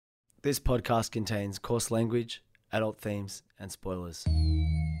This podcast contains coarse language, adult themes, and spoilers.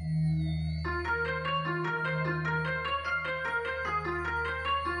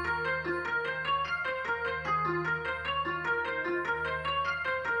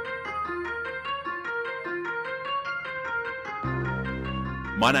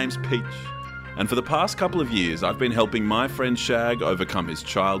 My name's Peach, and for the past couple of years I've been helping my friend Shag overcome his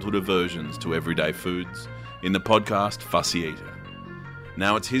childhood aversions to everyday foods in the podcast Fussy Eater.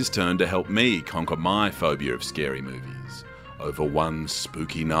 Now it's his turn to help me conquer my phobia of scary movies over one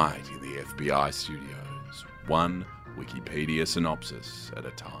spooky night in the FBI studios, one Wikipedia synopsis at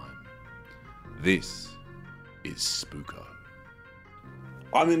a time. This is Spooko.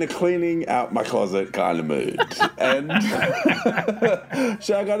 I'm in a cleaning out my closet kind of mood. And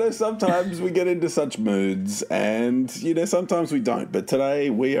Shag, I know sometimes we get into such moods and, sometimes we don't. But today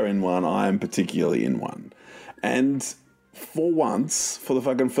we are in one. I am particularly in one. And for once, for the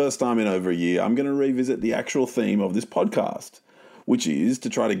fucking first time in over a year, I'm going to revisit the actual theme of this podcast, which is to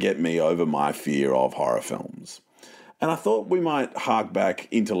try to get me over my fear of horror films. And I thought we might hark back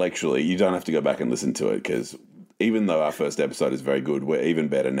intellectually. You don't have to go back and listen to it because even though our first episode is very good, we're even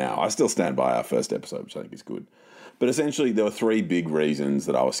better now. I still stand by our first episode, which I think is good. But essentially, there were three big reasons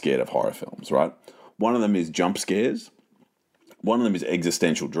that I was scared of horror films, right? One of them is jump scares, one of them is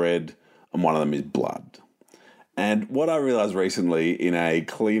existential dread, and one of them is blood. And what I realized recently in a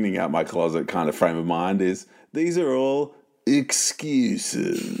cleaning out my closet kind of frame of mind is these are all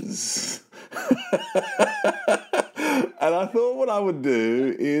excuses. And I thought what I would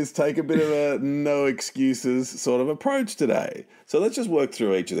do is take a bit of a no excuses sort of approach today. So let's just work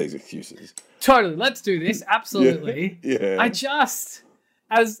through each of these excuses. Totally. Let's do this. Absolutely. Yeah. I just,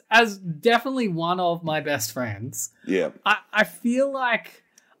 as definitely one of my best friends, I feel like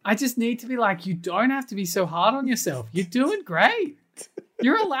I just need to be like, you don't have to be so hard on yourself. You're doing great.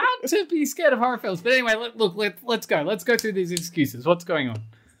 You're allowed to be scared of horror films. But anyway, let's go. Let's go through these excuses. What's going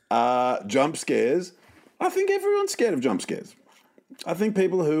on? Jump scares. I think everyone's scared of jump scares. I think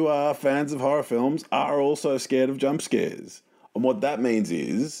people who are fans of horror films are also scared of jump scares. And what that means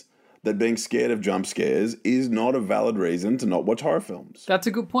is that being scared of jump scares is not a valid reason to not watch horror films. That's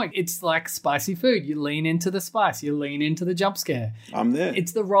a good point. It's like spicy food. You lean into the spice. You lean into the jump scare. I'm there.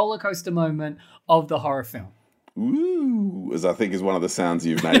 It's the roller coaster moment of the horror film. Ooh, as I think is one of the sounds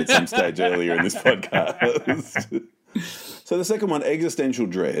you've made at some stage earlier in this podcast. So the second one, existential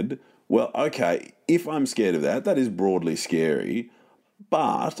dread. Well, okay, if I'm scared of that, that is broadly scary,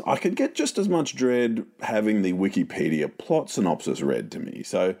 but I could get just as much dread having the Wikipedia plot synopsis read to me.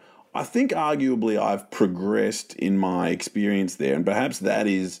 So I think arguably I've progressed in my experience there, and perhaps that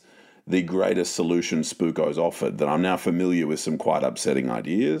is the greatest solution Spooko's offered, that I'm now familiar with some quite upsetting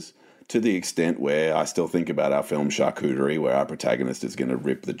ideas, to the extent where I still think about our film Charcuterie, where our protagonist is going to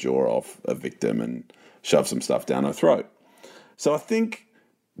rip the jaw off a victim and shove some stuff down her throat. So I think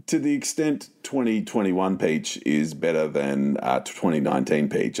to the extent 2021 Peach is better than 2019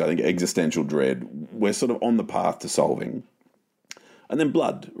 Peach, I think existential dread, we're sort of on the path to solving. And then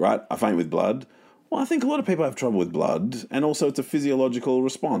blood, right? I faint with blood. Well, I think a lot of people have trouble with blood, and also it's a physiological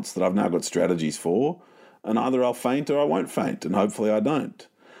response that I've now got strategies for, and either I'll faint or I won't faint, and hopefully I don't.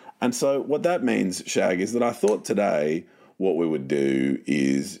 And so what that means, Shag, is that I thought today what we would do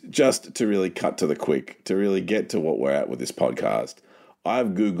is just to really cut to the quick, to really get to what we're at with this podcast. I've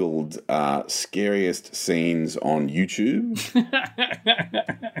Googled scariest scenes on YouTube,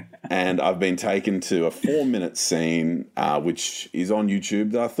 and I've been taken to a 4-minute scene, which is on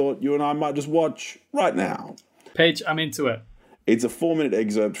YouTube, that I thought you and I might just watch right now. Peach, I'm into it. It's a 4-minute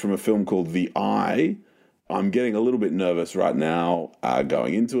excerpt from a film called The Eye. I'm getting a little bit nervous right now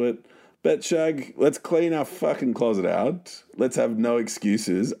going into it. But Shag, let's clean our fucking closet out. Let's have no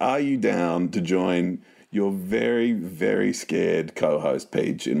excuses. Are you down to join your very, very scared co-host,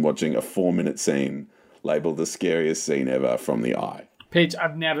 Peach, in watching a 4-minute scene labelled the scariest scene ever from The Eye? Peach,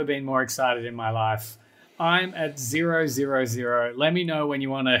 I've never been more excited in my life. I'm at 000. Let me know when you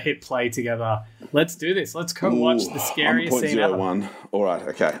want to hit play together. Let's do this. Let's go watch the scariest scene ever. 0.01. All right,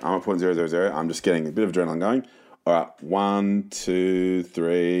 okay. I'm at 0.000. I'm just getting a bit of adrenaline going. All right, 1, 2,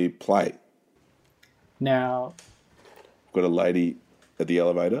 3, play. Now, got a lady at the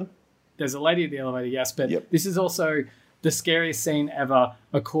elevator. There's a lady at the elevator, yes, but Yep. This is also the scariest scene ever,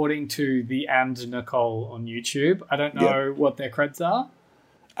 according to the And Nicole on YouTube. I don't know what their creds are.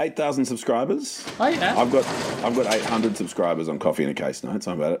 8,000 subscribers. Oh, yeah. I've got 800 subscribers on Coffee and a Case Notes.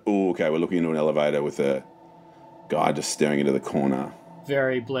 I'm about it. Oh, okay. We're looking into an elevator with a guy just staring into the corner.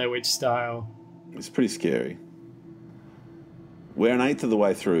 Very Blair Witch style. It's pretty scary. We're an eighth of the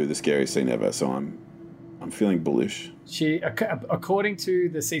way through the scariest scene ever, so I'm I'm feeling bullish. According to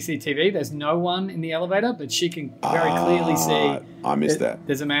the CCTV, there's no one in the elevator, but she can very clearly see. I missed that.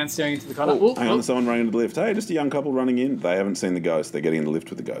 There's a man staring into the corner. Hang on, there's someone running into the lift. Hey, just a young couple running in. They haven't seen the ghost. They're getting in the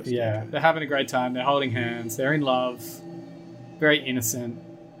lift with the ghost. Yeah, they're having a great time. They're holding hands. They're in love. Very innocent.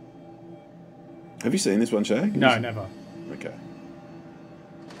 Have you seen this one, Shag? No, never. Okay.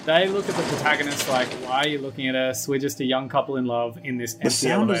 They look at the protagonist like, why are you looking at us? We're just a young couple in love in this empty The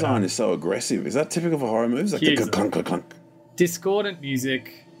sound elevator. design is so aggressive. Is that typical for horror movies? Like the clunk, clunk, clunk. Discordant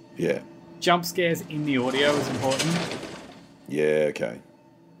music. Yeah. Jump scares in the audio is important. Yeah, okay.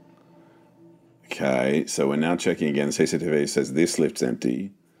 Okay, so we're now checking again. CCTV says this lift's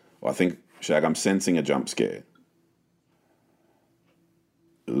empty. Well, I think, Shag, I'm sensing a jump scare.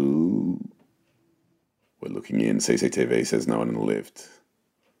 Ooh. We're looking in. CCTV says no one in the lift.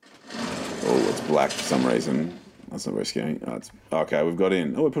 Oh, it's black for some reason. That's not very scary. Okay, we've got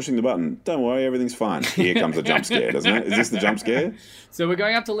in. Oh, we're pushing the button. Don't worry, everything's fine. Here comes the jump scare, doesn't it? Is this the jump scare? So we're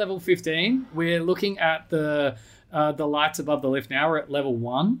going up to level 15. We're looking at the lights above the lift now. We're at level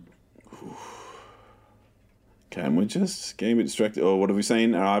 1. Okay, and we're just getting a bit distracted. Oh, what have we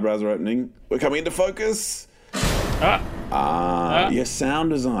seen? Our eyebrows are opening. We're coming into focus. Yeah,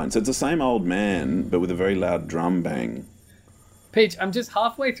 sound design. So it's the same old man, but with a very loud drum bang. Peach, I'm just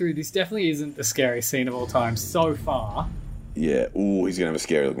halfway through. This definitely isn't the scariest scene of all time so far. Yeah. Ooh, he's going to have a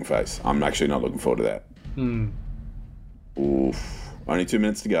scary looking face. I'm actually not looking forward to that. Oof. Only 2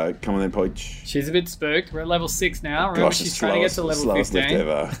 minutes to go. Come on then, Peach. She's a bit spooked. We're at level 6 now. Remember, she's trying to get to level 15. Lift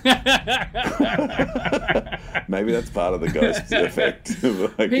ever. Maybe that's part of the ghost effect.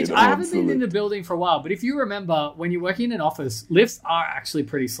 Like Peach, I haven't been in the building for a while, but if you remember, when you're working in an office, lifts are actually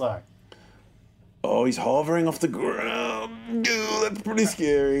pretty slow. Oh, he's hovering off the ground. Ooh, that's pretty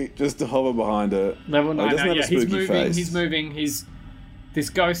scary. Just to hover behind her. Level 9 now. Yeah, he's moving.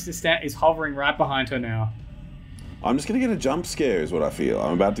 This ghost is hovering right behind her now. I'm just going to get a jump scare is what I feel.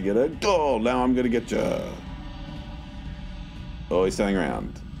 I'm about to get a... Oh, now I'm going to get you. Oh, he's staying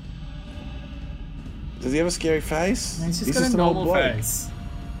around. Does he have a scary face? He's just got a normal face.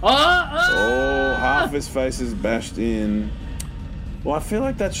 Oh, half his face is bashed in. Well, I feel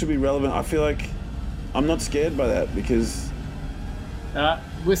like that should be relevant. I feel like I'm not scared by that because...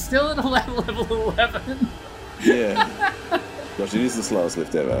 we're still at a level 11. Yeah. Gosh, it is the slowest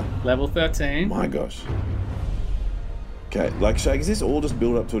lift ever. Level 13. My gosh. Okay, like, Shag, is this all just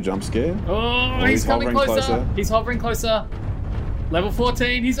build up to a jump scare? Oh, he's coming closer. He's hovering closer. Level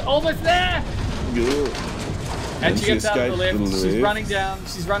 14. He's almost there. Good. And she gets out of the lift. She's running down.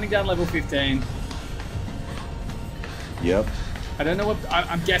 She's running down level 15. Yep. I don't know what...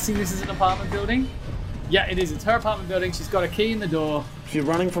 I'm guessing this is an apartment building. Yeah, it is. It's her apartment building. She's got a key in the door. If you're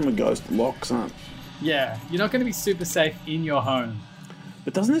running from a ghost, locks aren't. Yeah, you're not going to be super safe in your home.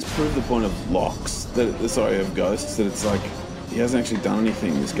 But doesn't this prove the point of locks? Of ghosts, that it's like, he hasn't actually done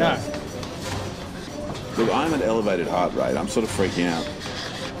anything, this guy. No. Look, I'm at elevated heart rate. I'm sort of freaking out.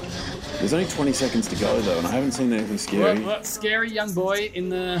 There's only 20 seconds to go, though, and I haven't seen anything scary. Look, scary young boy in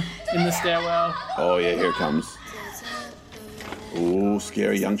the stairwell. Oh, yeah, here it comes. Oh,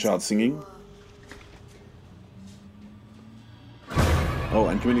 scary young child singing. Oh,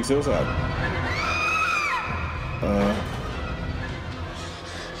 and committing suicide.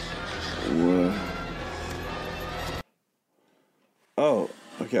 Oh,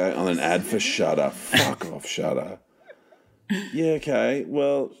 okay. On an ad for Shudder. Fuck off, Shudder. Yeah, okay.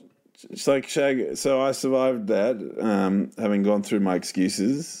 Well, it's like, Shag, so I survived that, having gone through my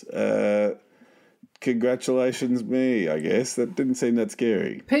excuses. Congratulations me, I guess. That didn't seem that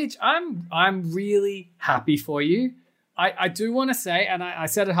scary. Peach, I'm really happy for you. I do want to say, and I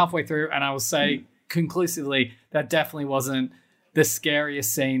said it halfway through, and I will say conclusively, that definitely wasn't the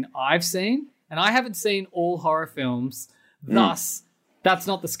scariest scene I've seen. And I haven't seen all horror films, thus, that's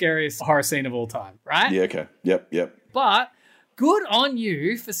not the scariest horror scene of all time, right? Yeah, okay. Yep. But good on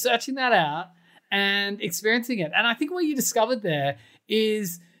you for searching that out and experiencing it. And I think what you discovered there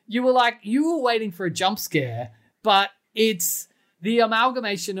is you were waiting for a jump scare, but it's the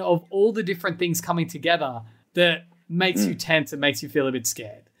amalgamation of all the different things coming together that makes you tense and makes you feel a bit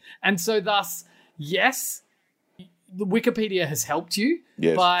scared. And so thus, yes, the Wikipedia has helped you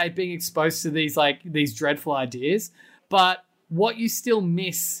by being exposed to these dreadful ideas, but what you still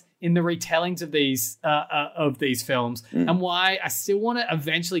miss in the retellings of these films, and why I still want to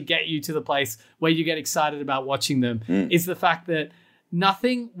eventually get you to the place where you get excited about watching them, is the fact that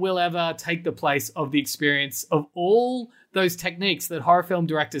nothing will ever take the place of the experience of all those techniques that horror film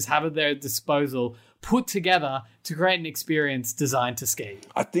directors have at their disposal put together to create an experience designed to scare you.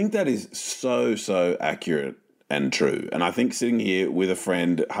 I think that is so accurate and true. And I think sitting here with a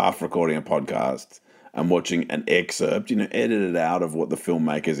friend, half recording a podcast, and watching an excerpt, edited out of what the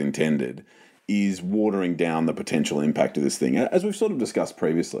filmmakers intended, is watering down the potential impact of this thing, as we've sort of discussed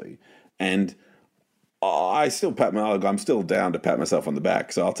previously. And I'm still down to pat myself on the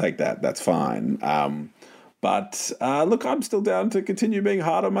back, so I'll take that. That's fine. But look, I'm still down to continue being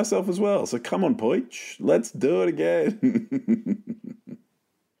hard on myself as well. So come on, Poich, let's do it again.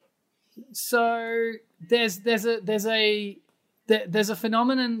 So there's a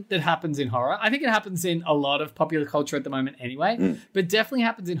phenomenon that happens in horror. I think it happens in a lot of popular culture at the moment anyway, but definitely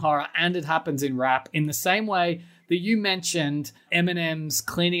happens in horror, and it happens in rap in the same way that you mentioned Eminem's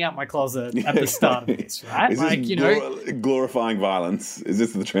 "Cleaning Out My Closet" at the start of this, right? Is this glorifying violence? Is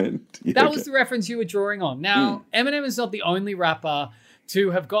this the trend? That was the reference you were drawing on. Now, Eminem is not the only rapper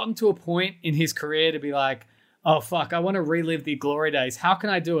to have gotten to a point in his career to be like, oh, fuck, I want to relive the glory days. How can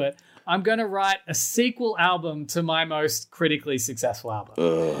I do it? I'm going to write a sequel album to my most critically successful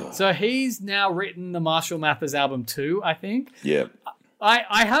album. So he's now written the Marshall Mathers album too, I think. Yeah.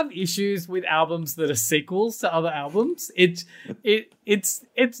 I have issues with albums that are sequels to other albums. It's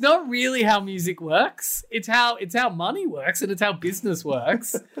not really how music works. It's how money works and it's how business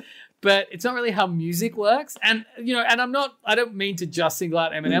works. But it's not really how music works. And I don't mean to just single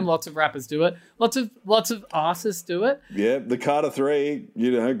out Eminem. Lots of rappers do it. Lots of artists do it. Yeah, the Carter 3,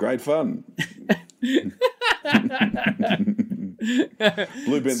 great fun.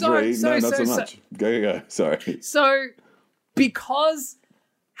 Blueprint 3, not so much. Go. Sorry. So, because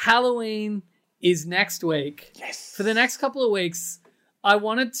Halloween is next week, yes, for the next couple of weeks, I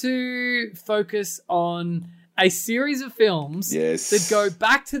wanted to focus on a series of films that go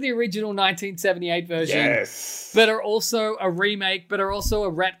back to the original 1978 version, but are also a remake, but are also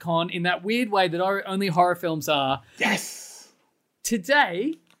a retcon in that weird way that only horror films are. Yes.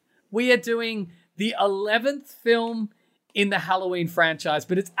 Today, we are doing the 11th film in the Halloween franchise,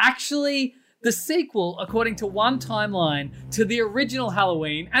 but it's actually the sequel, according to one timeline, to the original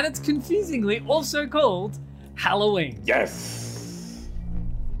Halloween, and it's confusingly also called Halloween. Yes.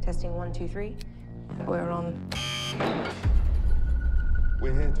 Testing 1, 2, 3. We're on.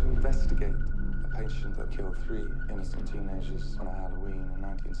 We're here to investigate a patient that killed 3 innocent teenagers on a Halloween in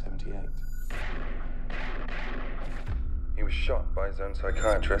 1978. He was shot by his own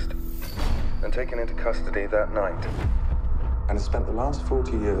psychiatrist and taken into custody that night, and has spent the last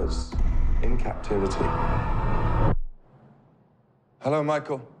 40 years in captivity. Hello,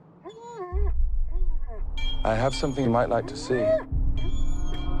 Michael. I have something you might like to see.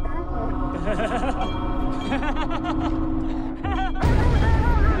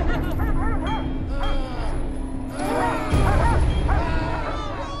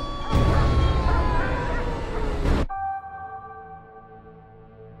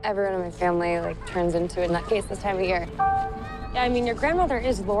 Everyone in my family turns into a nutcase this time of year. Yeah, I mean, your grandmother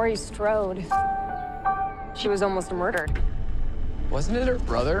is Laurie Strode. She was almost murdered. Wasn't it her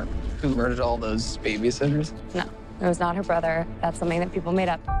brother who murdered all those babysitters? No, it was not her brother. That's something that people made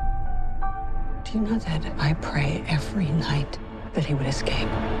up. Do you know that I pray every night that he would escape?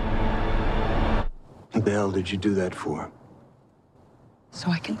 What the hell did you do that for? So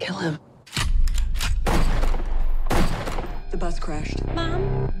I can kill him. The bus crashed. Mom,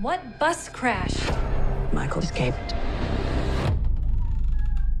 what bus crash? Michael escaped.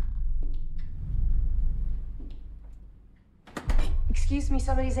 Excuse me,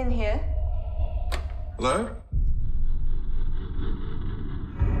 somebody's in here. Hello?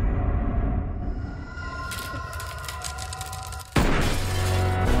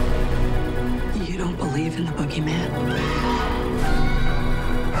 You don't believe in the boogeyman?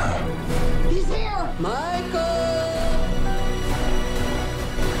 He's here! Michael!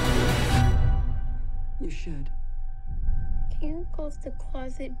 You should. Can you close the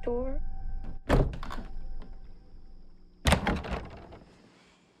closet door?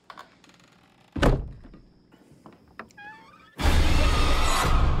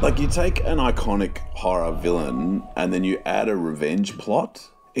 You take an iconic horror villain and then you add a revenge plot.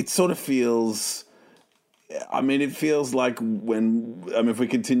 It sort of feels... it feels like if we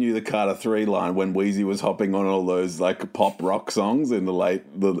continue the Carter 3 line, when Weezy was hopping on all those pop rock songs in the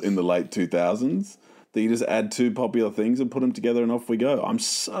late 2000s, that you just add 2 popular things and put them together and off we go. I'm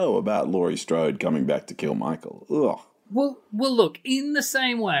so about Laurie Strode coming back to kill Michael. Ugh. Well, look, in the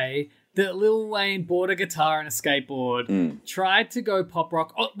same way that Lil Wayne bought a guitar and a skateboard, tried to go pop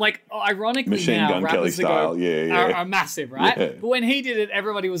rock, ironically Machine now, Gun Kelly style, are massive, right? Yeah. But when he did it,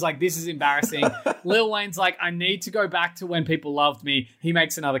 everybody was like, this is embarrassing. Lil Wayne's like, I need to go back to when people loved me. He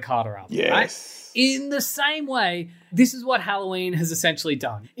makes another Carter album, yes. Right? In the same way, this is what Halloween has essentially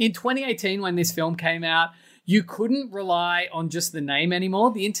done. In 2018, when this film came out, you couldn't rely on just the name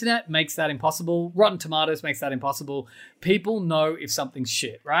anymore. The internet makes that impossible. Rotten Tomatoes makes that impossible. People know if something's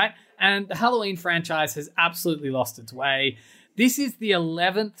shit, right? And the Halloween franchise has absolutely lost its way. This is the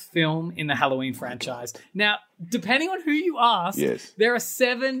 11th film in the Halloween franchise. Now, depending on who you ask, there are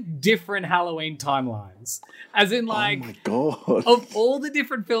 7 different Halloween timelines. As in, like, oh my God, of all the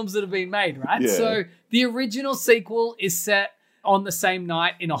different films that have been made, right? Yeah. So the original sequel is set on the same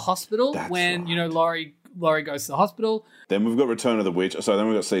night in a hospital when, you know, Laurie goes to the hospital. Then we've got Return of the Witch. So then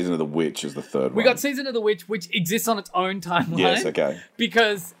we've got Season of the Witch as the third one. We got Season of the Witch, which exists on its own timeline. Yes, okay.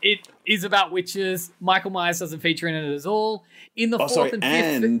 Because it is about witches. Michael Myers doesn't feature in it at all. In the fourth and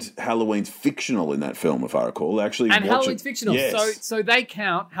fifth... And Halloween's fictional in that film, if I recall. Actually, and Halloween's fictional. Yes. So they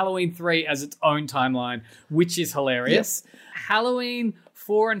count Halloween 3 as its own timeline, which is hilarious. Yep. Halloween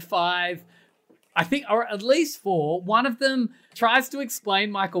 4 and 5, I think, or at least 4, one of them tries to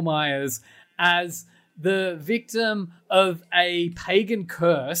explain Michael Myers as the victim of a pagan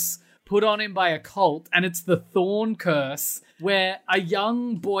curse put on him by a cult, and it's the Thorn Curse, where a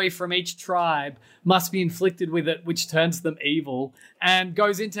young boy from each tribe must be inflicted with it, which turns them evil, and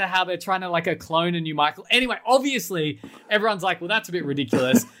goes into how they're trying to like clone a new Michael. Anyway, obviously, everyone's like, well, that's a bit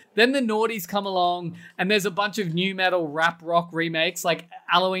ridiculous. Then the naughties come along, and there's a bunch of new metal rap rock remakes like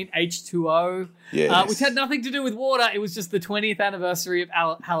Halloween H2O, which had nothing to do with water. It was just the 20th anniversary of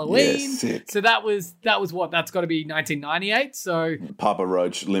Halloween. So that was what? That's got to be 1998. So Papa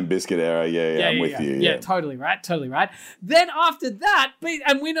Roach, Limp Bizkit era. Yeah, I'm with you. Yeah, totally right. Then after that,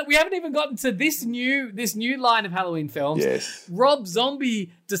 and we haven't even gotten to this new line of Halloween films. Yes. Rob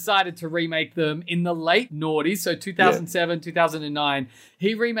Zombie decided to remake them in the late noughties, so 2007, 2009.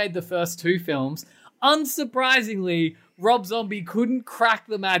 He remade the first 2 films. Unsurprisingly, Rob Zombie couldn't crack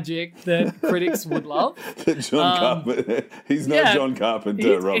the magic that critics would love. John Carpenter. He's not John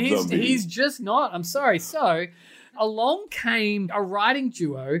Carpenter, Rob Zombie. He's just not. I'm sorry. So along came a writing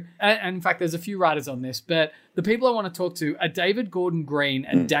duo, and in fact, there's a few writers on this, but the people I want to talk to are David Gordon Green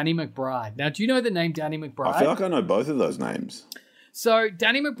and Danny McBride. Now, do you know the name Danny McBride? I feel like I know both of those names. So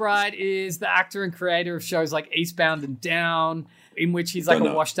Danny McBride is the actor and creator of shows like Eastbound and Down, in which he's like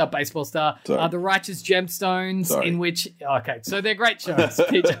a washed-up baseball star. The Righteous Gemstones, in which... Okay, so they're great shows.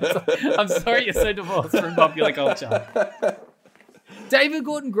 I'm sorry you're so divorced from popular culture. David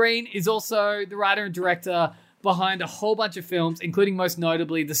Gordon Green is also the writer and director behind a whole bunch of films, including most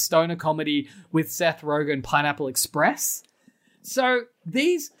notably the stoner comedy with Seth Rogen, Pineapple Express. So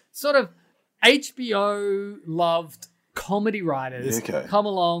these sort of HBO-loved comedy writers come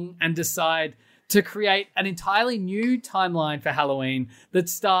along and decide to create an entirely new timeline for Halloween that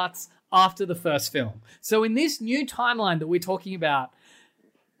starts after the first film. So in this new timeline that we're talking about,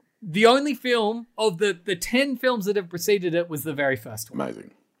 the only film of the 10 films that have preceded it was the very first one.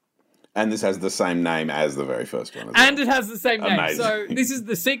 Amazing. And this has the same name as the very first one. And it has the same name. Amazing. So this is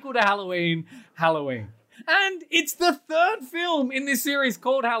the sequel to Halloween. And it's the 3rd film in this series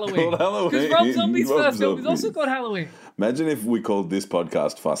called Halloween. Because Rob Zombie's first film is also called Halloween. Imagine if we called this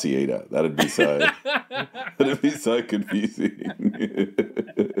podcast Fussy Eater. That'd be so confusing.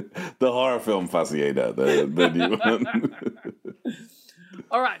 The horror film Fussy Eater, the new one.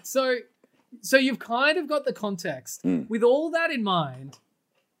 All right, so you've kind of got the context. With all that in mind,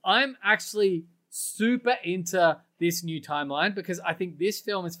 I'm actually super into this new timeline because I think this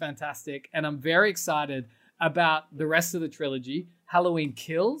film is fantastic and I'm very excited about the rest of the trilogy, Halloween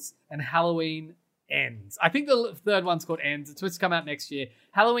Kills and Halloween Ends. I think the third one's called Ends. It's supposed to come out next year.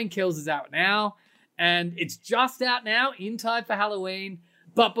 Halloween Kills is out now and it's just out now in time for Halloween.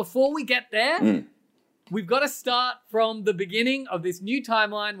 But before we get there, we've got to start from the beginning of this new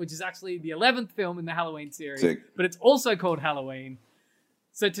timeline, which is actually the 11th film in the Halloween series, but it's also called Halloween.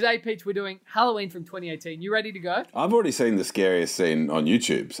 So today, Peach, we're doing Halloween from 2018. You ready to go? I've already seen the scariest scene on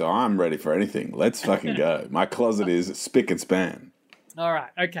YouTube, so I'm ready for anything. Let's fucking go. My closet is spick and span. All right.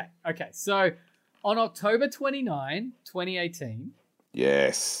 Okay. So on October 29, 2018.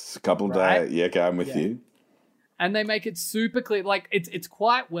 Yes. A couple of days. Yeah, okay, I'm with you. And they make it super clear. Like, it's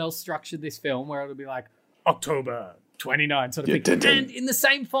quite well structured, this film, where it'll be like, October 29 sort of thing. Dun-dun. And in the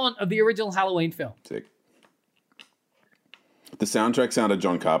same font of the original Halloween film. Sick. The soundtrack sounded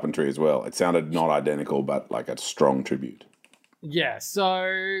John Carpenter as well. It sounded not identical, but like a strong tribute. Yeah,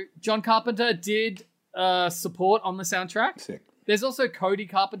 so John Carpenter did support on the soundtrack. Sick. There's also Cody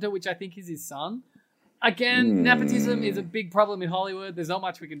Carpenter, which I think is his son. Again, nepotism is a big problem in Hollywood. There's not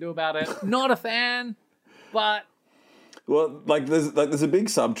much we can do about it. Not a fan, but... Well, there's a big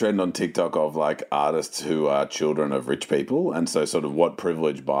sub-trend on TikTok of like artists who are children of rich people, and so sort of what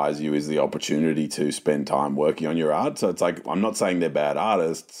privilege buys you is the opportunity to spend time working on your art. So it's like, I'm not saying they're bad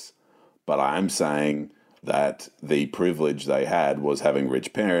artists, but I am saying that the privilege they had was having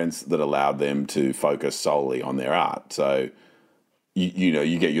rich parents that allowed them to focus solely on their art. So, you know,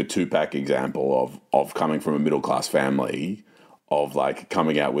 you get your Tupac example of coming from a middle-class family, of like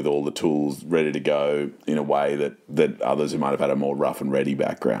coming out with all the tools ready to go in a way that others who might have had a more rough and ready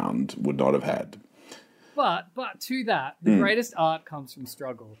background would not have had. But to that, the greatest art comes from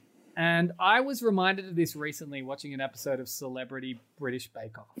struggle. And I was reminded of this recently watching an episode of Celebrity British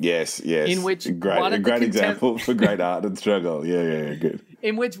Bake Off. Yes. In which a great example for great art and struggle. Yeah, good.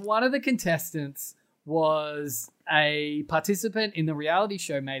 In which one of the contestants was a participant in the reality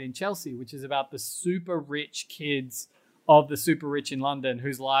show Made in Chelsea, which is about the super rich kids of the super rich in London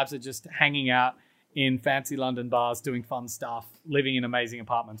whose lives are just hanging out in fancy London bars, doing fun stuff, living in amazing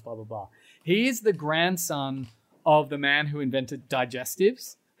apartments, blah, blah, blah. He is the grandson of the man who invented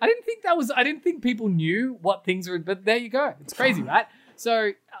digestives. I didn't think people knew what things were, but there you go. It's crazy, right?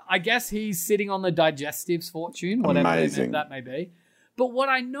 So I guess he's sitting on the digestives fortune, whatever that may be. But what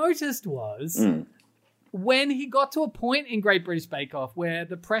I noticed was when he got to a point in Great British Bake Off where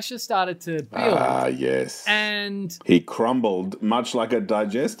the pressure started to build. Yes. And he crumbled much like a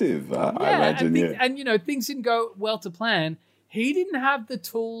digestive, I imagine. And, you know, things didn't go well to plan. He didn't have the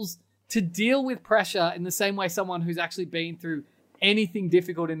tools to deal with pressure in the same way someone who's actually been through anything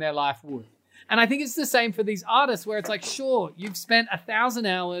difficult in their life would. And I think it's the same for these artists where it's like, sure, you've spent 1,000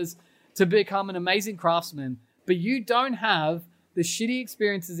 hours to become an amazing craftsman, but you don't have the shitty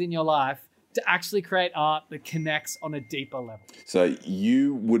experiences in your life to actually create art that connects on a deeper level. So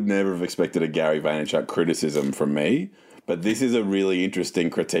you would never have expected a Gary Vaynerchuk criticism from me, but this is a really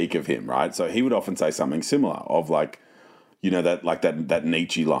interesting critique of him, right? So he would often say something similar of like, you know, that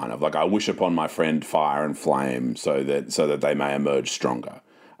Nietzsche line of like, I wish upon my friend fire and flame so that they may emerge stronger.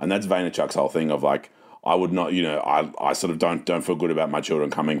 And that's Vaynerchuk's whole thing of like, I would not, you know, I sort of don't feel good about my children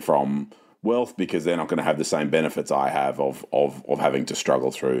coming from wealth because they're not going to have the same benefits I have of having to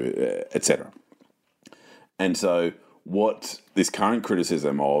struggle through, etc. And so what this current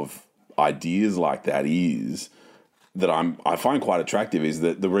criticism of ideas like that is that I find quite attractive is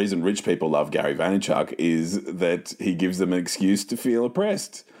that the reason rich people love Gary Vaynerchuk is that he gives them an excuse to feel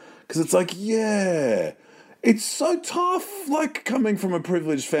oppressed. Because it's like, yeah, it's so tough, like coming from a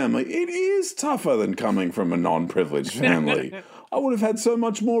privileged family. It is tougher than coming from a non-privileged family. I would have had so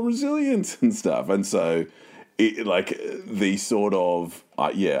much more resilience and stuff. And so, the sort of,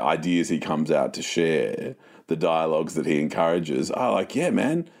 ideas he comes out to share, the dialogues that he encourages are like, yeah,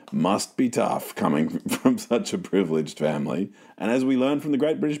 man, must be tough coming from such a privileged family. And as we learned from the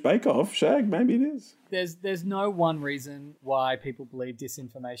Great British Bake Off, Shag, maybe it is. There's no one reason why people believe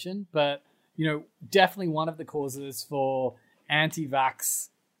disinformation, but, you know, definitely one of the causes for anti-vax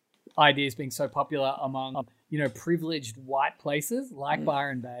ideas being so popular among, you know, privileged white places like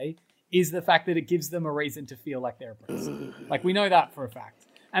Byron Bay is the fact that it gives them a reason to feel like they're oppressed. Like, we know that for a fact.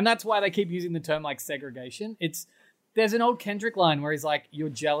 And that's why they keep using the term like segregation. There's an old Kendrick line where he's like, "You're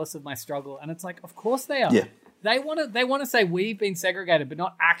jealous of my struggle," and it's like, of course they are. Yeah. They want to say we've been segregated, but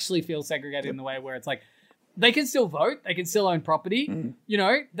not actually feel segregated in the way where it's like they can still vote, they can still own property, you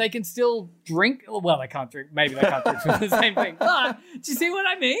know, they can still drink. Well, they can't drink. Maybe they can't drink for the same thing. But do you see what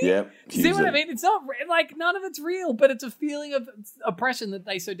I mean? Yeah. Do you see what I mean? It's not like none of it's real, but it's a feeling of oppression that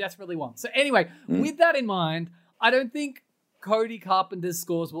they so desperately want. So anyway, with that in mind, I don't think Cody Carpenter's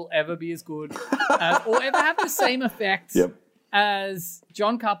scores will ever be as good or ever have the same effect as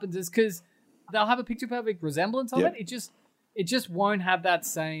John Carpenter's, because they'll have a picture-perfect resemblance of it. It just won't have that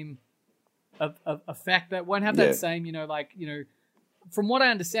same effect. That won't have that same, you know, like, you know, from what I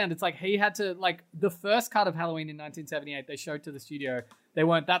understand, it's like he had to, like, the first cut of Halloween in 1978 they showed to the studio. They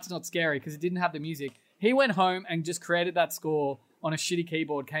weren't, that's not scary because it didn't have the music. He went home and just created that score on a shitty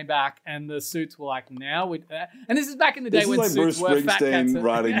keyboard, came back, and the suits were like, now and this is back in the day when like suits Bruce were fat cats. Springsteen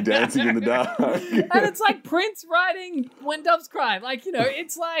writing Dancing in the Dark. And it's like Prince writing When Doves Cry. Like, you know,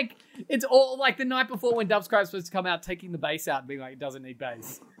 it's like, it's all like the night before When Doves Cry was supposed to come out, taking the bass out and being like, it doesn't need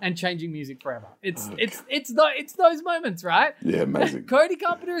bass, and changing music forever. It's those moments, right? Yeah, amazing. Cody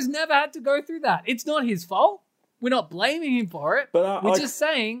Carpenter has never had to go through that. It's not his fault. We're not blaming him for it. But we're just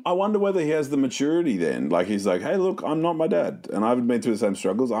saying. I wonder whether he has the maturity then. Like, he's like, hey, look, I'm not my dad, and I haven't been through the same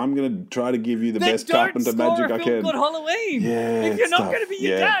struggles. I'm going to try to give you the best Carpenter magic I can. Good Halloween. Yeah, if you're not going to be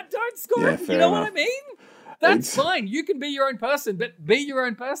your dad, don't score it. You know what I mean? That's fine. You can be your own person, but be your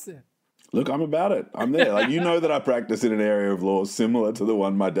own person. Look, I'm about it. I'm there. Like, you know that I practice in an area of law similar to the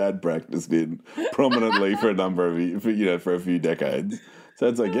one my dad practiced in prominently for a few decades. So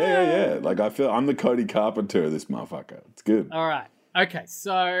it's like, yeah. Like, I feel I'm the Cody Carpenter of this motherfucker. It's good. All right. Okay,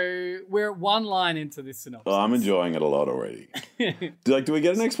 so we're one line into this synopsis. Oh, I'm enjoying it a lot already. Do we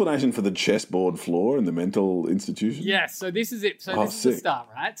get an explanation for the chessboard floor in the mental institution? Yes, so this is it. So this is the start,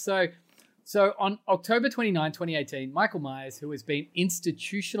 right? So on October 29, 2018, Michael Myers, who has been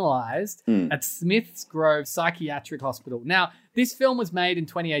institutionalized at Smith's Grove Psychiatric Hospital. Now, this film was made in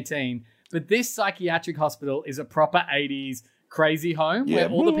 2018, but this psychiatric hospital is a proper 80s crazy home where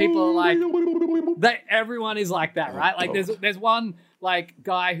all the people are like, everyone is like that, right? Like there's one like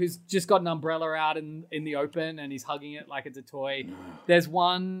guy who's just got an umbrella out in the open and he's hugging it like it's a toy. There's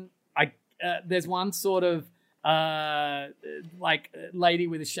one sort of like lady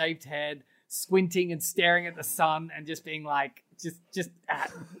with a shaved head squinting and staring at the sun and just being like, just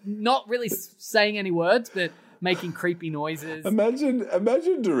not really saying any words, but making creepy noises.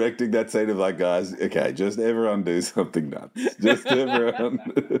 Imagine directing that scene of like, guys, okay, just everyone do something nuts. Just everyone,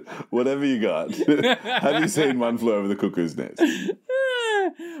 whatever you got. Have you seen One Flew Over the Cuckoo's Nest?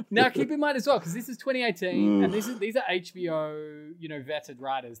 Now, keep in mind as well, because this is 2018, and these are HBO, vetted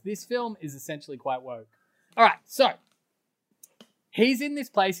writers. This film is essentially quite woke. All right, so he's in this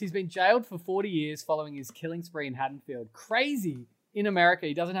place. He's been jailed for 40 years following his killing spree in Haddonfield. Crazy. In America,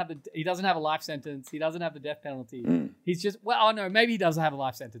 he doesn't have a life sentence. He doesn't have the death penalty. He's just maybe he doesn't have a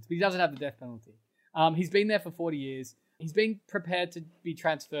life sentence, but he doesn't have the death penalty. He's been there for 40 years. He's been prepared to be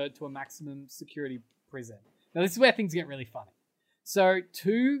transferred to a maximum security prison. Now, this is where things get really funny. So,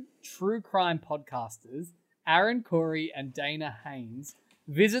 two true crime podcasters, Aaron Corey and Dana Haynes,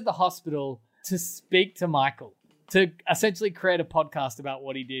 visit the hospital to speak to Michael, to essentially create a podcast about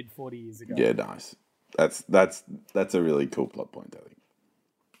what he did 40 years ago. Yeah, nice. That's a really cool plot point, I think.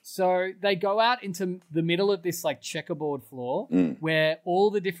 So they go out into the middle of this like checkerboard floor where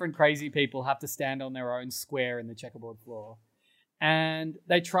all the different crazy people have to stand on their own square in the checkerboard floor. And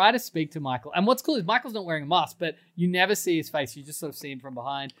they try to speak to Michael. And what's cool is Michael's not wearing a mask, but you never see his face. You just sort of see him from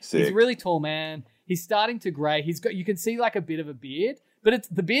behind. Sick. He's a really tall man. He's starting to gray. You can see like a bit of a beard, but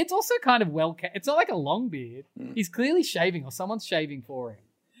the beard's also kind of it's not like a long beard. He's clearly shaving or someone's shaving for him.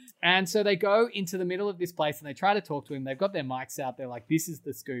 And so they go into the middle of this place and they try to talk to him. They've got their mics out. They're like, this is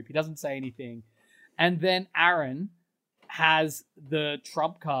the scoop. He doesn't say anything. And then Aaron has the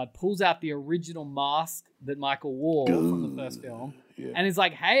trump card, pulls out the original mask that Michael wore from the first film. Yeah. And is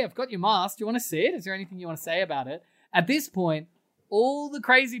like, hey, I've got your mask. Do you want to see it? Is there anything you want to say about it? At this point, all the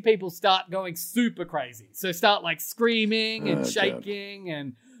crazy people start going super crazy. So start like screaming and shaking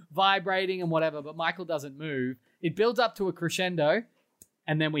and vibrating and whatever. But Michael doesn't move. It builds up to a crescendo.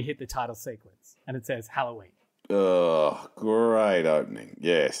 And then we hit the title sequence, and it says Halloween. Oh, great opening.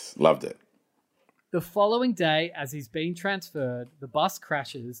 Yes, loved it. The following day, as he's being transferred, the bus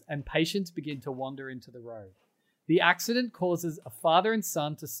crashes and patients begin to wander into the road. The accident causes a father and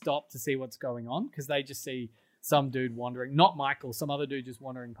son to stop to see what's going on because they just see some dude wandering. Not Michael, some other dude just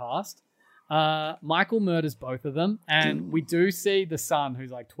wandering past. Michael murders both of them, and we do see the son,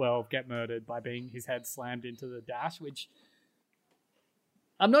 who's like 12, get murdered by being his head slammed into the dash, which...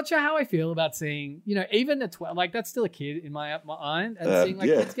 I'm not sure how I feel about seeing, even at 12, like that's still a kid in my mind, and seeing like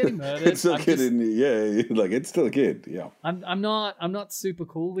kids getting murdered. It's still a kid it's still a kid. Yeah, I'm not super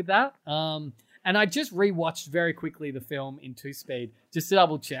cool with that. And I just rewatched very quickly the film in 2-speed just to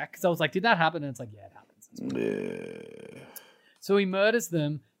double check because I was like, did that happen? And it's like, yeah, it happens. Yeah. So he murders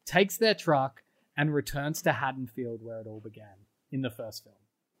them, takes their truck, and returns to Haddonfield where it all began in the first film,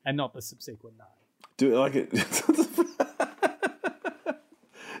 and not the subsequent 9. Do like it.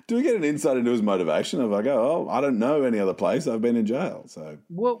 Do we get an insight into his motivation of like, I don't know any other place. I've been in jail. So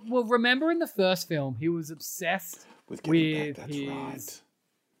well, remember in the first film, he was obsessed with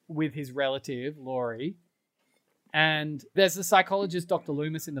his relative Laurie, and there's the psychologist Dr.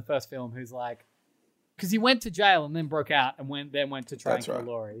 Loomis in the first film who's like, because he went to jail and then broke out and went to try and kill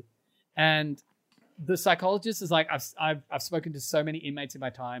Laurie, and the psychologist is like, I've spoken to so many inmates in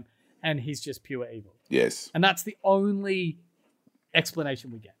my time, and he's just pure evil. Yes, and that's the only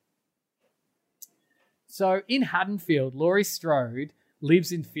explanation we get. So in Haddonfield, Laurie Strode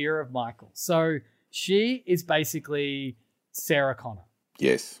lives in fear of Michael. So she is basically Sarah Connor.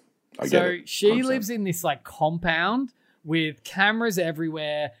 Yes, I get it. So she lives in this like compound with cameras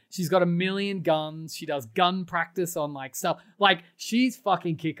everywhere. She's got 1 million guns. She does gun practice on like stuff. Like she's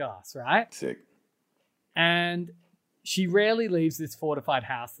fucking kick-ass, right? Sick. And she rarely leaves this fortified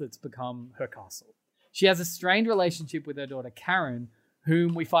house that's become her castle. She has a strained relationship with her daughter, Karen,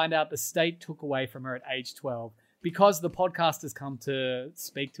 whom we find out the state took away from her at age 12 because the podcast has come to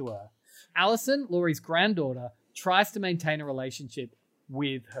speak to her. Allison, Laurie's granddaughter, tries to maintain a relationship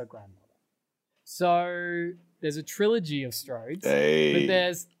with her grandmother. So there's a trilogy of Strodes. Hey.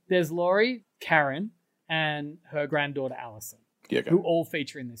 But there's Laurie, Karen, and her granddaughter, Allison. Yeah, okay. who all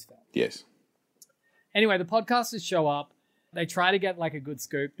feature in this film. Yes. Anyway, the podcasters show up. They try to get like a good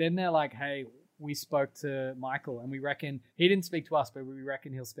scoop. Then they're like, hey, we spoke to Michael and we reckon he didn't speak to us, but we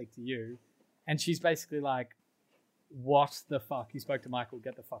reckon he'll speak to you. And she's basically like, what the fuck? You spoke to Michael,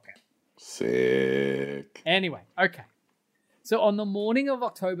 get the fuck out. Sick. Anyway, okay. So on the morning of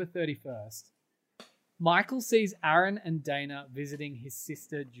October 31st, Michael sees Aaron and Dana visiting his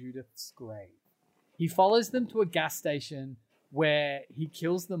sister Judith's grave. He follows them to a gas station where he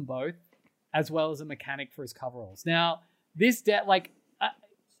kills them both, as well as a mechanic for his coveralls. Now, this death,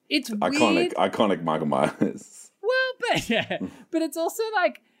 it's weird. Iconic Michael Myers. Well, but yeah, but it's also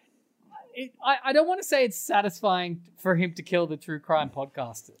like, I don't want to say it's satisfying for him to kill the true crime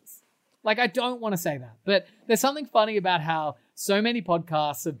podcasters. Like, I don't want to say that, but there's something funny about how so many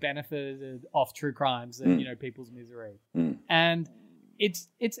podcasts have benefited off true crimes and, people's misery. And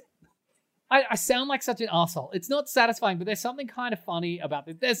I sound like such an asshole. It's not satisfying, but there's something kind of funny about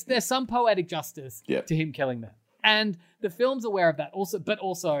this. There's some poetic justice to him killing them. And the film's aware of that also, but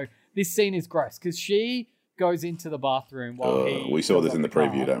also this scene is gross because she goes into the bathroom while we saw this in the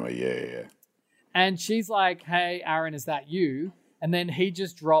preview, don't we? Yeah. And she's like, hey, Aaron, is that you? And then he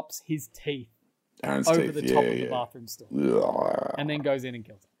just drops his teeth over the top of the bathroom stall. And then goes in and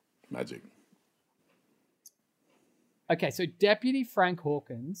kills him. Magic. Okay, so Deputy Frank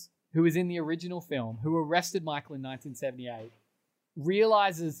Hawkins, who was in the original film, who arrested Michael in 1978,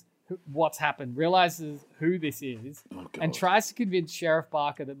 realizes what's happened, realizes who this is, and tries to convince Sheriff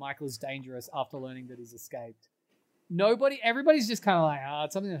Barker that Michael is dangerous after learning that he's escaped. Everybody's just kind of like,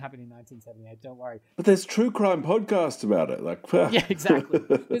 it's something that happened in 1978, don't worry. But there's true crime podcasts about it. Yeah, exactly.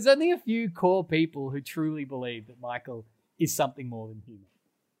 There's only a few core people who truly believe that Michael is something more than human.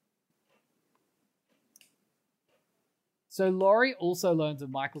 So Laurie also learns of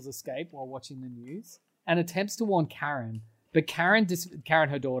Michael's escape while watching the news and attempts to warn Karen, but Karen,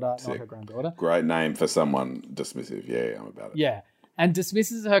 her daughter, not her granddaughter. Great name for someone dismissive. Yeah, I'm about it. Yeah, and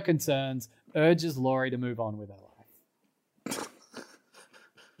dismisses her concerns, urges Laurie to move on with her life.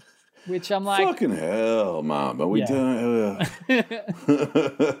 Which I'm like, fucking hell, Mum, are we doing?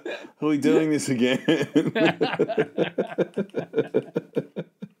 Are we doing this again?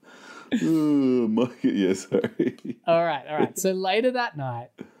 Sorry. All right. So later that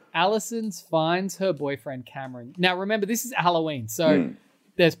night, Allison finds her boyfriend Cameron. Now, remember, this is Halloween, so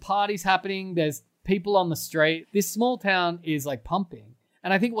there's parties happening. There's people on the street. This small town is like pumping.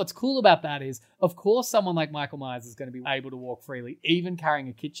 And I think what's cool about that is, of course, someone like Michael Myers is going to be able to walk freely, even carrying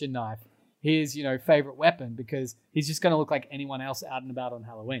a kitchen knife, his, favorite weapon, because he's just going to look like anyone else out and about on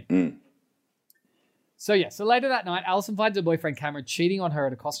Halloween. So later that night, Allison finds her boyfriend Cameron cheating on her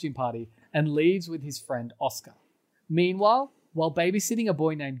at a costume party and leaves with his friend Oscar. Meanwhile, while babysitting a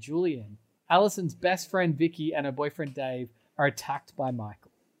boy named Julian, Allison's best friend Vicky and her boyfriend Dave are attacked by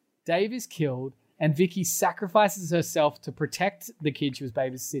Michael. Dave is killed, and Vicky sacrifices herself to protect the kid she was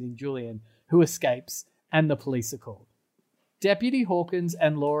babysitting, Julian, who escapes, and the police are called. Deputy Hawkins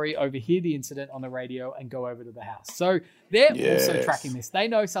and Laurie overhear the incident on the radio and go over to the house. So they're also tracking this. They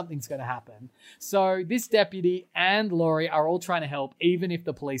know something's going to happen. So this deputy and Laurie are all trying to help, even if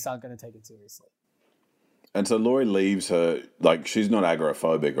the police aren't going to take it seriously. And so Laurie leaves her, she's not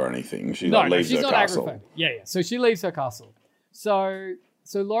agoraphobic or anything. She's not castle. Agoraphobic. Yeah. So she leaves her castle. So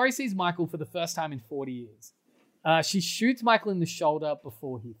Laurie sees Michael for the first time in 40 years. She shoots Michael in the shoulder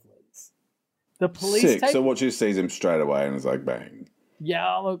before he flees. The police So what she sees him straight away and is like, bang.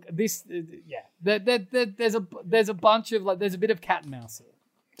 Yeah, look, this. There's a bunch of there's a bit of cat and mouse here.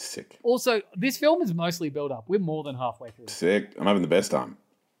 Sick. Also, this film is mostly build up. We're more than halfway through. Sick. I'm having the best time.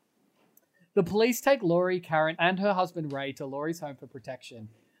 The police take Laurie, Karen, and her husband Ray to Laurie's home for protection,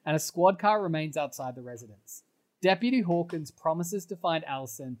 and a squad car remains outside the residence. Deputy Hawkins promises to find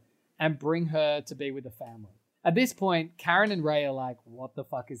Allison and bring her to be with the family. At this point, Karen and Ray are like, what the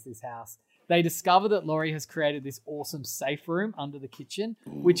fuck is this house? They discover that Laurie has created this awesome safe room under the kitchen,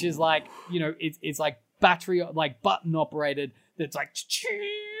 which is it's like battery, button operated. That's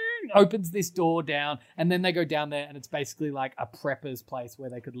opens this door down, and then they go down there, and it's basically like a prepper's place where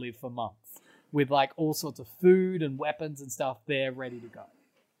they could live for months with all sorts of food and weapons and stuff there ready to go.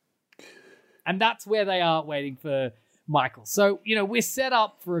 And that's where they are waiting for Michael. So, we're set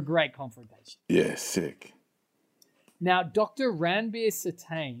up for a great confrontation. Yeah, sick. Now, Dr. Ranbir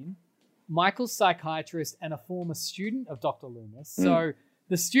Satane, Michael's psychiatrist and a former student of Dr. Loomis. So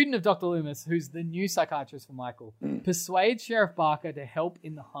the student of Dr. Loomis, who's the new psychiatrist for Michael, persuades Sheriff Barker to help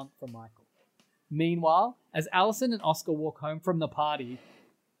in the hunt for Michael. Meanwhile, as Allison and Oscar walk home from the party,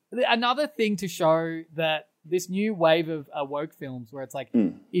 another thing to show that this new wave of woke films where it's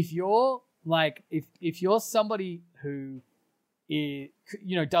if you're if you're somebody who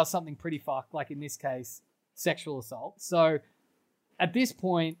does something pretty fucked, like in this case, sexual assault. So at this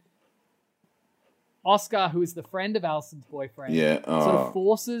point, Oscar, who is the friend of Allison's boyfriend, sort of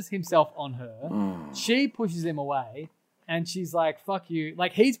forces himself on her. She pushes him away, and she's like, fuck you.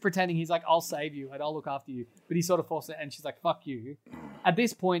 Like, he's pretending he's like, I'll save you, and I'll look after you. But he sort of forces it, and she's like, fuck you. At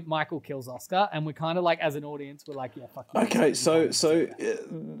this point, Michael kills Oscar, and we're kind of like, as an audience, we're like, yeah, fuck you. Okay, so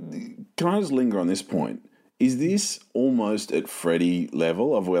can I just linger on this point? Is this almost at Freddy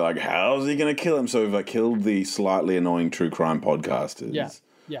level of we're like, how's he going to kill him? So we've like killed the slightly annoying true crime podcasters.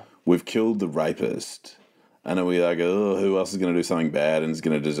 Yeah. We've killed the rapist. And are we like, oh, who else is going to do something bad and is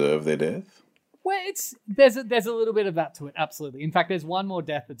going to deserve their death? Well, there's a little bit of that to it, absolutely. In fact, there's one more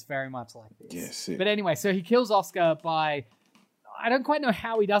death that's very much like this. Yes. But anyway, so he kills Oscar by, I don't quite know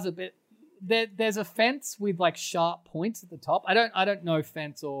how he does it, but there's a fence with like sharp points at the top. I don't know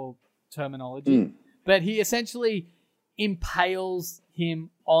fence or terminology, but he essentially impales him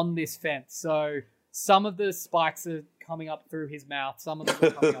on this fence. So some of the spikes are coming up through his mouth, some of them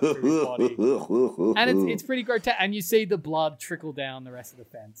are coming up through his body. And it's pretty grotesque. And you see the blood trickle down the rest of the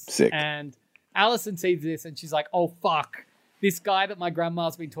fence. Sick. And Allison sees this and she's like, oh, fuck. This guy that my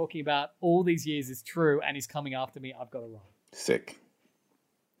grandma's been talking about all these years is true and he's coming after me. I've got to run. Sick.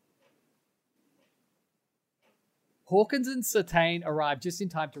 Hawkins and Sartain arrive just in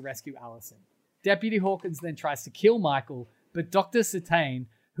time to rescue Allison. Deputy Hawkins then tries to kill Michael, but Dr. Sartain,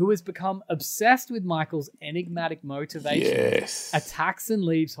 who has become obsessed with Michael's enigmatic motivations, attacks and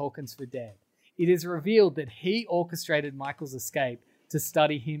leaves Hawkins for dead. It is revealed that he orchestrated Michael's escape to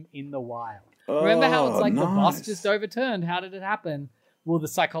study him in the wild. Remember how it's like the bus just overturned? How did it happen? Well, the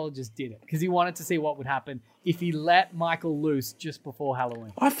psychologist did it because he wanted to see what would happen if he let Michael loose just before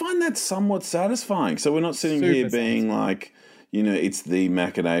Halloween. I find that somewhat satisfying. So we're not sitting here being like, it's the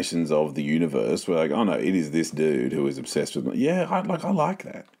machinations of the universe. We're like, oh no, it is this dude who is obsessed with me. Yeah, I like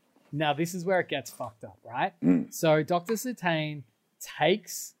that. Now, this is where it gets fucked up, right? So Dr. Sartain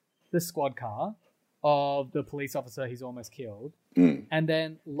takes the squad car of the police officer he's almost killed and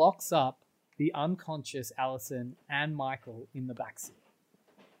then locks up the unconscious Allison and Michael in the backseat.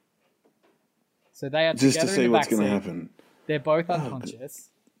 So they are just together to see in the what's going to backseat. happen. They're both unconscious.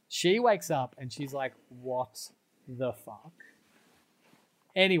 She wakes up and she's like, what the fuck?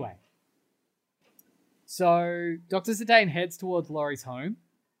 Anyway, so Dr. Sartain heads towards Laurie's home.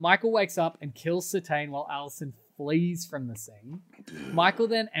 Michael wakes up and kills Sartain while Allison flees from the scene. Michael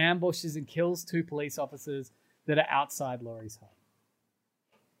then ambushes and kills 2 police officers that are outside Laurie's home.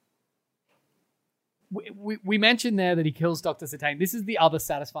 We mentioned there that he kills Dr. Sartain. This is the other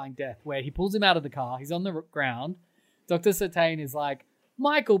satisfying death where he pulls him out of the car. He's on the ground. Dr. Sartain is like,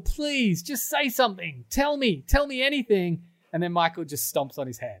 Michael, please, just say something. Tell me anything. And then Michael just stomps on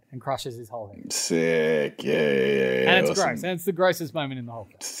his head and crushes his whole head. Sick. Yeah. And it's awesome. gross. And it's the grossest moment in the whole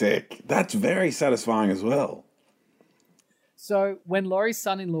film. Sick. That's very satisfying as well. So when Laurie's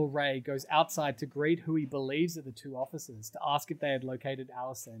son-in-law, Ray, goes outside to greet who he believes are the 2 officers to ask if they had located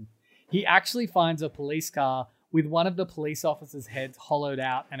Allison, he actually finds a police car with one of the police officers' heads hollowed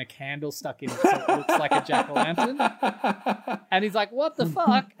out and a candle stuck in it so it looks like a jack-o'-lantern. And he's like, what the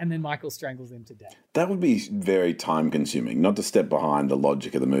fuck? And then Michael strangles him to death. That would be very time-consuming, not to step behind the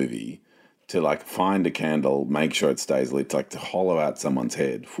logic of the movie, to like find a candle, make sure it stays lit, like to hollow out someone's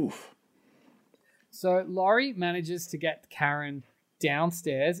head. Whew. So Laurie manages to get Karen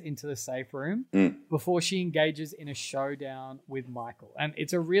downstairs into the safe room before she engages in a showdown with Michael. And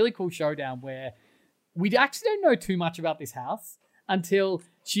it's a really cool showdown where we actually don't know too much about this house until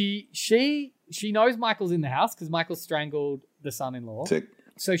she knows Michael's in the house because Michael strangled the son-in-law. Sick.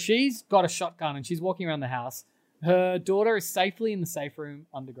 So she's got a shotgun and she's walking around the house. Her daughter is safely in the safe room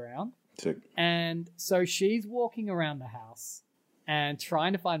underground. Sick. And so she's walking around the house and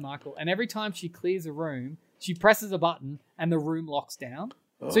trying to find Michael. And every time she clears a room, she presses a button and the room locks down.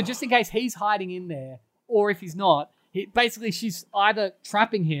 Oh. So just in case he's hiding in there, or if he's not, basically she's either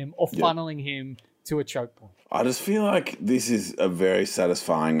trapping him or funneling him to a choke point. I just feel like this is a very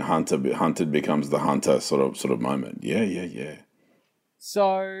satisfying hunted becomes the hunter sort of moment. Yeah.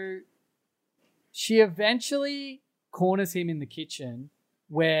 So she eventually corners him in the kitchen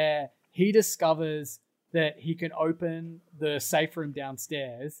where he discovers that he can open the safe room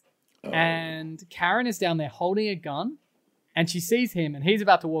downstairs. And Karen is down there holding a gun and she sees him and he's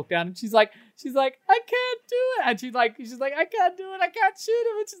about to walk down and she's like, I can't do it. And she's like, I can't do it. I can't shoot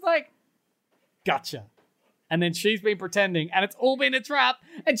him. And she's like, gotcha. And then she's been pretending and it's all been a trap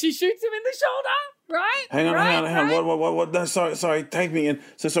and she shoots him in the shoulder, right? Hang on. What? No, sorry. Take me in.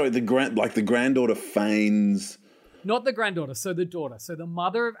 So sorry, the granddaughter feigns not the granddaughter. So the daughter. So the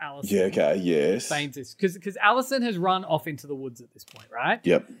mother of Allison. Yeah, okay, yes. Feigns this. Because Allison has run off into the woods at this point, right?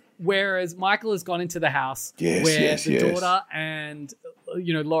 Yep. Whereas Michael has gone into the house where the daughter and,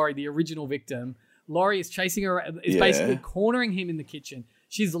 Laurie, the original victim, Laurie is chasing her, is basically cornering him in the kitchen.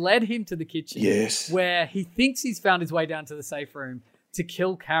 She's led him to the kitchen where he thinks he's found his way down to the safe room to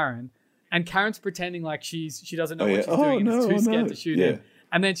kill Karen. And Karen's pretending like she doesn't know what she's doing and is too scared to shoot him.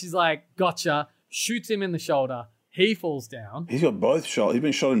 And then she's like, gotcha, shoots him in the shoulder. He falls down. He's got both shoulders. He's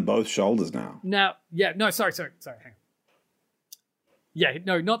been shot in both shoulders now. Sorry, hang on. Yeah,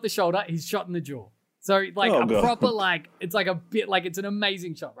 no, not the shoulder. He's shot in the jaw. So proper, it's like a bit, like it's an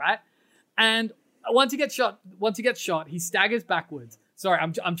amazing shot, right? And once he gets shot, he staggers backwards. Sorry,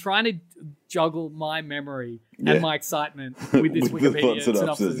 I'm trying to juggle my memory and my excitement with this Wikipedia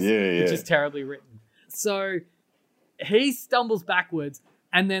synopsis, which is terribly written. So he stumbles backwards,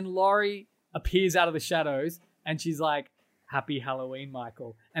 and then Laurie appears out of the shadows, and she's like, "Happy Halloween,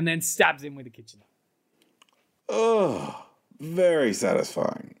 Michael," and then stabs him with a kitchen knife. Oh, very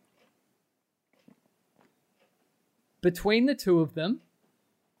satisfying. Between the two of them,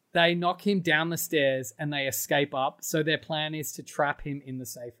 they knock him down the stairs and they escape up. So their plan is to trap him in the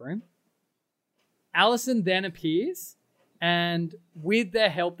safe room. Allison then appears, and with their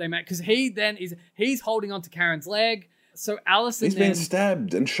help, they make, because he's holding onto Karen's leg. So Allison he's been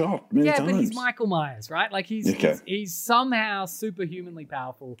stabbed and shot many times. But he's Michael Myers, right? Like he's somehow superhumanly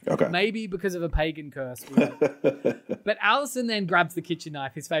powerful. Okay. Maybe because of a pagan curse. But Allison then grabs the kitchen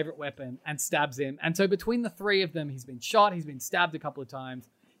knife, his favorite weapon, and stabs him. And so between the three of them, he's been shot, he's been stabbed a couple of times.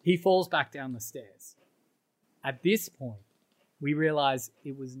 He falls back down the stairs. At this point, we realize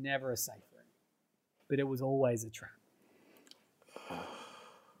it was never a safe room, but it was always a trap.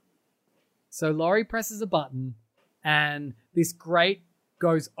 So Laurie presses a button, and this grate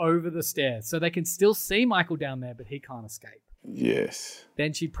goes over the stairs. So they can still see Michael down there, but he can't escape. Yes.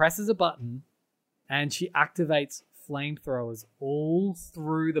 Then she presses a button, and she activates flamethrowers all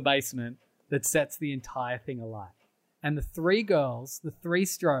through the basement that sets the entire thing alight. And the three girls, the three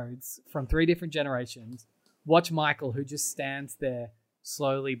Strodes from three different generations, watch Michael, who just stands there,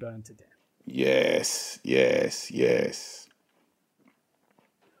 slowly burn to death. Yes, yes, yes.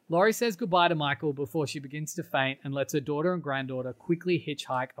 Laurie says goodbye to Michael before she begins to faint and lets her daughter and granddaughter quickly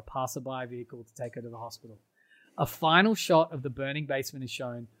hitchhike a passerby vehicle to take her to the hospital. A final shot of the burning basement is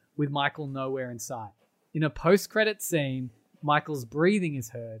shown, with Michael nowhere in sight. In a post-credit scene, Michael's breathing is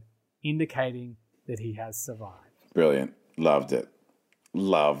heard, indicating that he has survived. Brilliant. Loved it.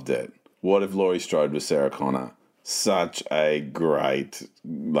 Loved it. What if Laurie Strode was Sarah Connor? Such a great,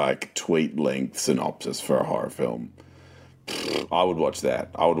 tweet-length synopsis for a horror film. I would watch that.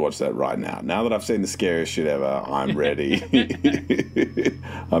 I would watch that right now. Now that I've seen the scariest shit ever, I'm ready.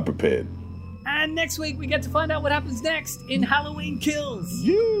 I'm prepared. And next week, we get to find out what happens next in Halloween Kills.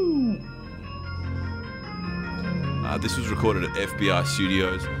 This was recorded at FBI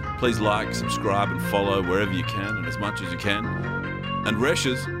Studios. Please like, subscribe, and follow wherever you can and as much as you can. And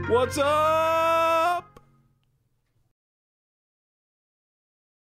Reshes, what's up?